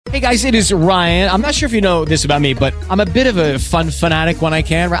Hey guys, it is Ryan. I'm not sure if you know this about me, but I'm a bit of a fun fanatic when I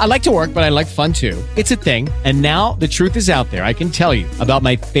can. I like to work, but I like fun too. It's a thing. And now the truth is out there. I can tell you about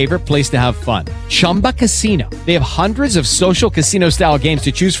my favorite place to have fun. Chumba Casino. They have hundreds of social casino style games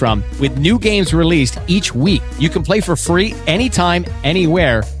to choose from with new games released each week. You can play for free anytime,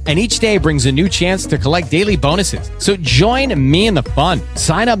 anywhere. And each day brings a new chance to collect daily bonuses. So join me in the fun.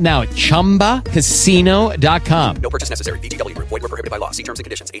 Sign up now at ChumbaCasino.com. No purchase necessary. VGW. Void where prohibited by law. See terms and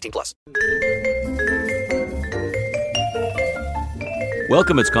conditions. 18+.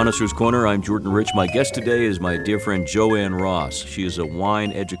 Welcome, it's Connoisseur's Corner. I'm Jordan Rich. My guest today is my dear friend Joanne Ross. She is a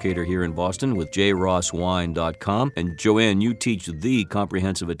wine educator here in Boston with jrosswine.com. And Joanne, you teach the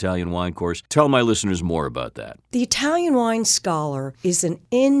comprehensive Italian wine course. Tell my listeners more about that. The Italian Wine Scholar is an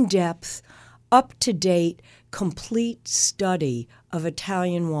in-depth, up-to-date, complete study of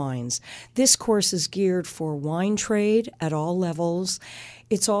Italian wines. This course is geared for wine trade at all levels.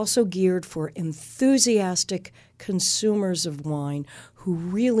 It's also geared for enthusiastic consumers of wine who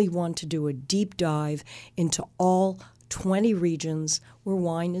really want to do a deep dive into all 20 regions where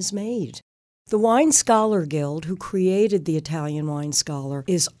wine is made. The Wine Scholar Guild, who created the Italian Wine Scholar,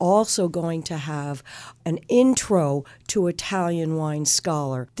 is also going to have an intro to Italian Wine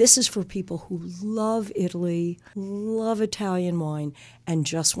Scholar. This is for people who love Italy, love Italian wine, and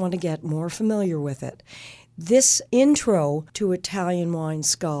just want to get more familiar with it. This intro to Italian Wine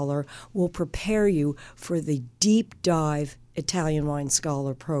Scholar will prepare you for the deep dive Italian Wine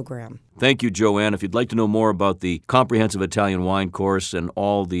Scholar program. Thank you, Joanne. If you'd like to know more about the comprehensive Italian wine course and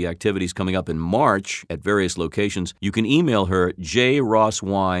all the activities coming up in March at various locations, you can email her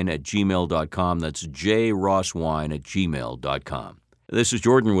jrosswine@gmail.com. That's jrosswine@gmail.com. This is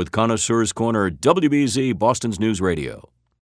Jordan with Connoisseur's Corner, WBZ, Boston's News Radio.